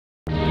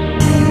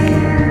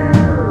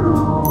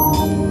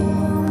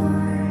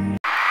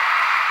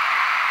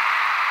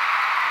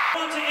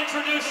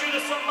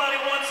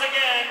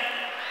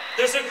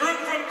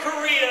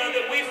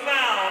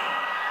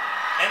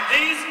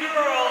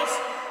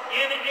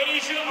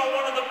Asia are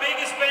one of the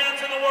biggest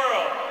bands in the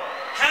world.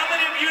 How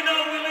many of you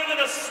know we live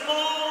in a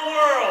small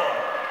world?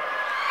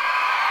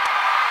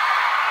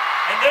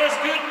 And there's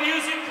good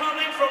music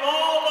coming from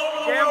all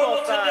over the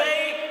world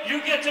today.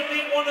 You get to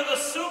meet one of the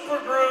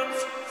super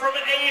groups from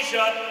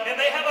Asia, and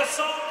they have a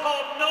song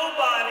called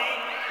Nobody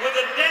with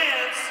a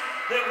dance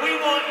that we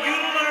want you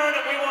to learn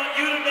and we want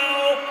you to know.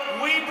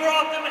 We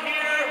brought them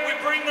here, we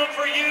bring them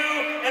for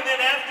you, and then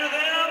after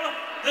them,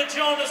 the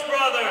Jonas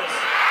Brothers.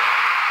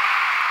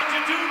 Would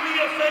you do me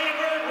a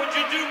favor? Would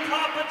you do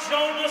Papa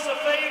Jonas a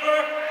favor?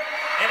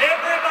 And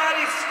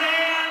everybody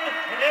stand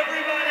and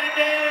everybody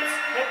dance,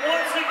 and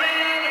once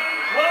again,